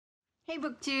Hey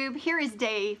BookTube, here is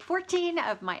day 14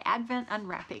 of my Advent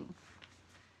unwrapping.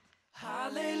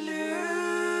 Hallelujah,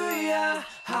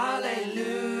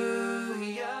 hallelujah.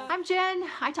 I'm Jen.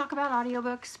 I talk about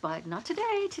audiobooks, but not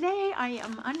today. Today I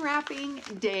am unwrapping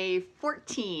day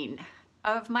 14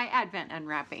 of my Advent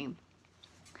unwrapping.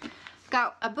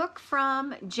 Got a book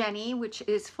from Jenny, which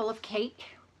is full of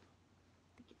cake.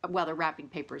 Well, the wrapping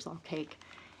paper is all cake.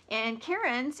 And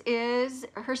Karen's is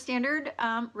her standard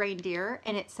reindeer,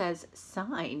 and it says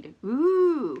signed.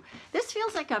 Ooh, this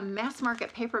feels like a mass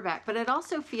market paperback, but it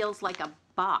also feels like a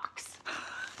box.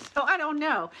 So I don't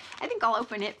know. I think I'll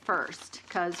open it first,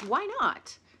 because why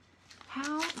not?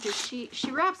 How does she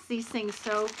wraps these things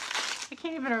so I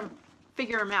can't even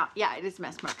figure them out. Yeah, it is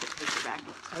mass market paperback.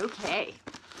 Okay.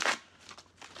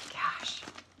 Gosh,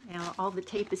 now all the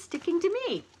tape is sticking to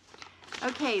me.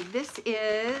 Okay, this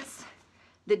is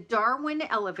The Darwin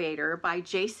Elevator by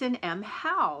Jason M.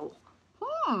 Hough.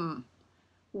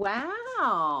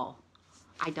 Wow.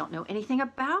 I don't know anything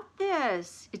about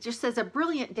this. It just says a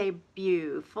brilliant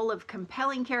debut, full of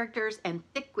compelling characters and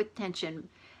thick with tension.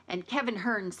 And Kevin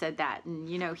Hearn said that, and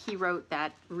you know, he wrote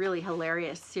that really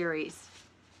hilarious series.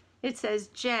 It says,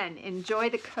 Jen, enjoy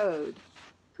the code.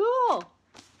 Cool.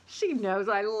 She knows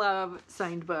I love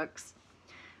signed books.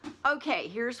 Okay,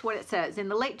 here's what it says. In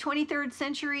the late 23rd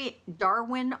century,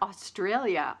 Darwin,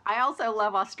 Australia. I also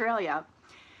love Australia.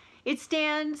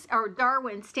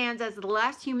 Darwin stands as the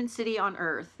last human city on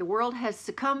Earth. The world has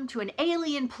succumbed to an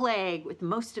alien plague, with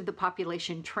most of the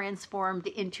population transformed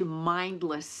into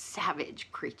mindless,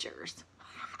 savage creatures.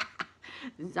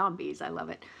 Zombies, I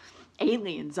love it.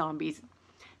 Alien zombies.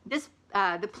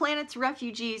 The planet's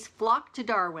refugees flock to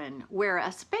Darwin, where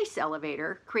a space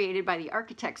elevator, created by the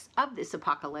architects of this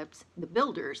apocalypse, the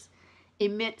builders,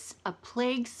 emits a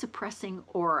plague-suppressing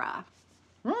aura.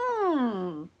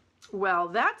 Well,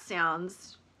 that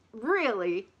sounds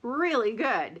really, really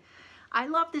good. I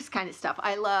love this kind of stuff.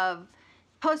 I love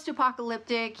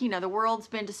post-apocalyptic, you know, the world's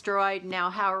been destroyed, now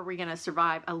how are we going to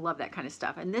survive? I love that kind of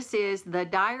stuff. And this is The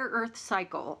Dire Earth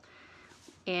Cycle.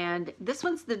 And this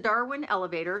one's the Darwin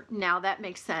Elevator. Now that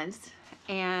makes sense.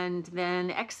 And then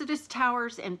Exodus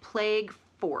Towers and Plague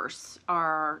Force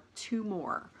are two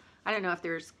more. I don't know if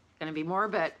there's going to be more,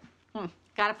 but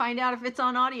gotta find out if it's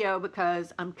on audio,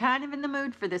 because I'm kind of in the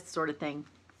mood for this sort of thing.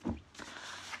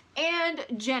 And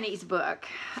Jenny's book.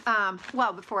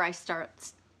 Well, before I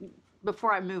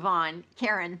move on,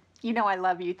 Karen, you know I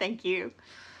love you. Thank you.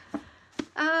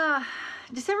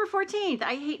 December 14th,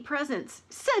 I hate presents.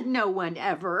 Said no one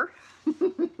ever.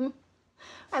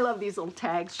 I love these little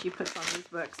tags she puts on these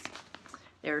books.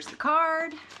 There's the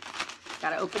card.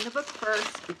 Gotta open the book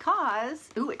first because,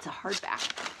 ooh, it's a hardback.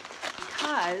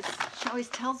 Because she always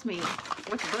tells me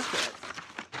what the book is.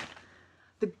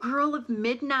 The Girl of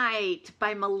Midnight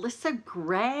by Melissa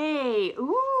Gray.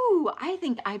 Ooh, I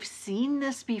think I've seen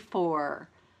this before.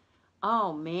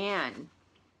 Oh man.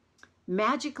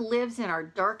 Magic lives in our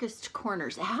darkest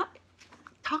corners.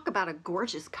 Talk about a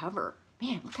gorgeous cover.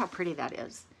 Man, look how pretty that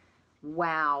is.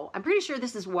 Wow. I'm pretty sure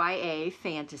this is YA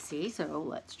fantasy. So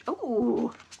let's,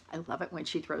 oh, I love it when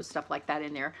she throws stuff like that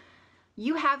in there.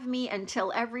 You have me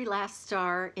until every last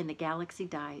star in the galaxy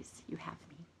dies. You have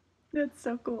me. That's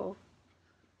so cool.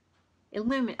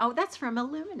 Oh, that's from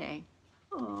Illuminate.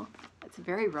 Oh, that's a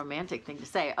very romantic thing to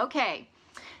say. Okay.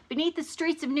 Beneath the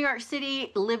streets of New York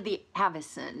City live the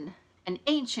Avicen, an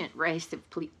ancient race of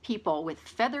people with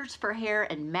feathers for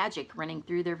hair and magic running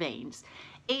through their veins.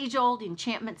 Age-old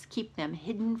enchantments keep them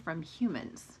hidden from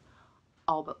humans.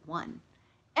 All but one.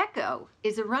 Echo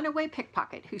is a runaway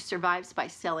pickpocket who survives by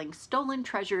selling stolen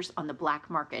treasures on the black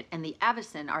market, and the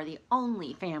Avicen are the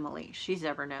only family she's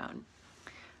ever known.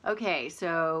 Okay,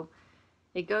 so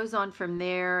it goes on from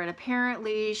there, and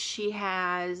apparently she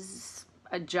has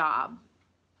a job.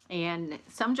 And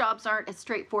some jobs aren't as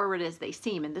straightforward as they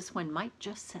seem, and this one might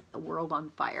just set the world on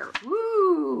fire.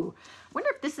 Woo! I wonder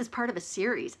if this is part of a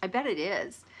series. I bet it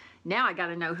is. Now I got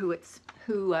to know who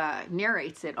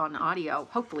narrates it on audio.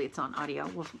 Hopefully it's on audio.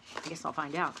 Well, I guess I'll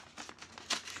find out.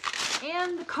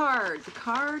 And the card.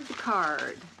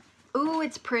 Ooh,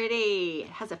 it's pretty.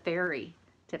 It has a fairy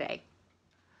today.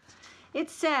 It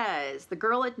says, The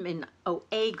Girl at Midnight. Oh,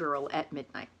 A Girl at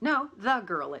Midnight. No, The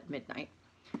Girl at Midnight.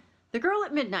 The Girl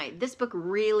at Midnight. This book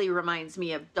really reminds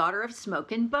me of Daughter of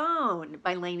Smoke and Bone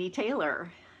by Laini Taylor.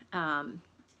 A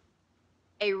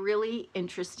really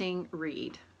interesting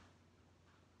read.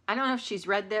 I don't know if she's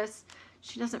read this.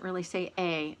 She doesn't really say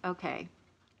A. Okay.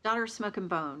 Daughter of Smoke and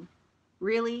Bone.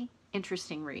 Really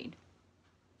interesting read.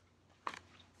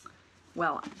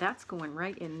 Well, that's going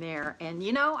right in there. And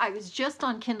you know, I was just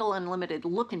on Kindle Unlimited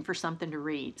looking for something to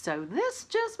read, so this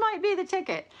just might be the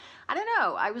ticket. I don't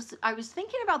know. I was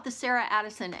thinking about the Sarah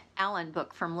Addison Allen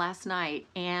book from last night,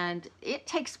 and it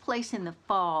takes place in the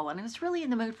fall, and I was really in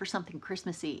the mood for something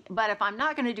Christmassy. But if I'm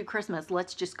not going to do Christmas,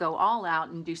 let's just go all out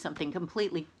and do something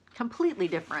completely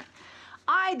different.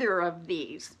 Either of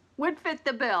these would fit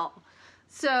the bill.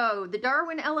 So, The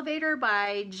Darwin Elevator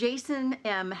by Jason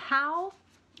M. Hough.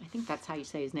 I think that's how you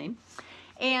say his name.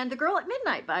 And The Girl at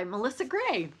Midnight by Melissa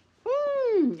Gray.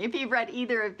 If you've read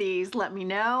either of these, let me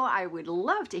know. I would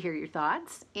love to hear your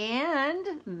thoughts.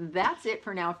 And that's it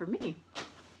for now for me.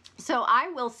 So I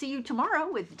will see you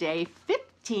tomorrow with day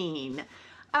 15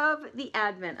 of the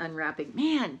Advent Unwrapping.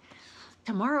 Man,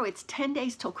 tomorrow it's 10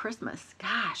 days till Christmas.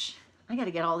 Gosh, I got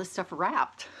to get all this stuff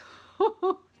wrapped.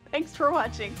 Thanks for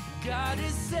watching. God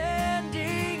is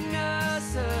sending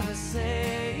us a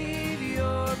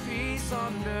Savior, peace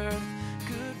on earth,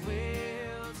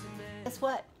 goodwill to men. Guess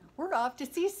what? We're off to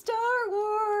see Star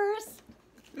Wars.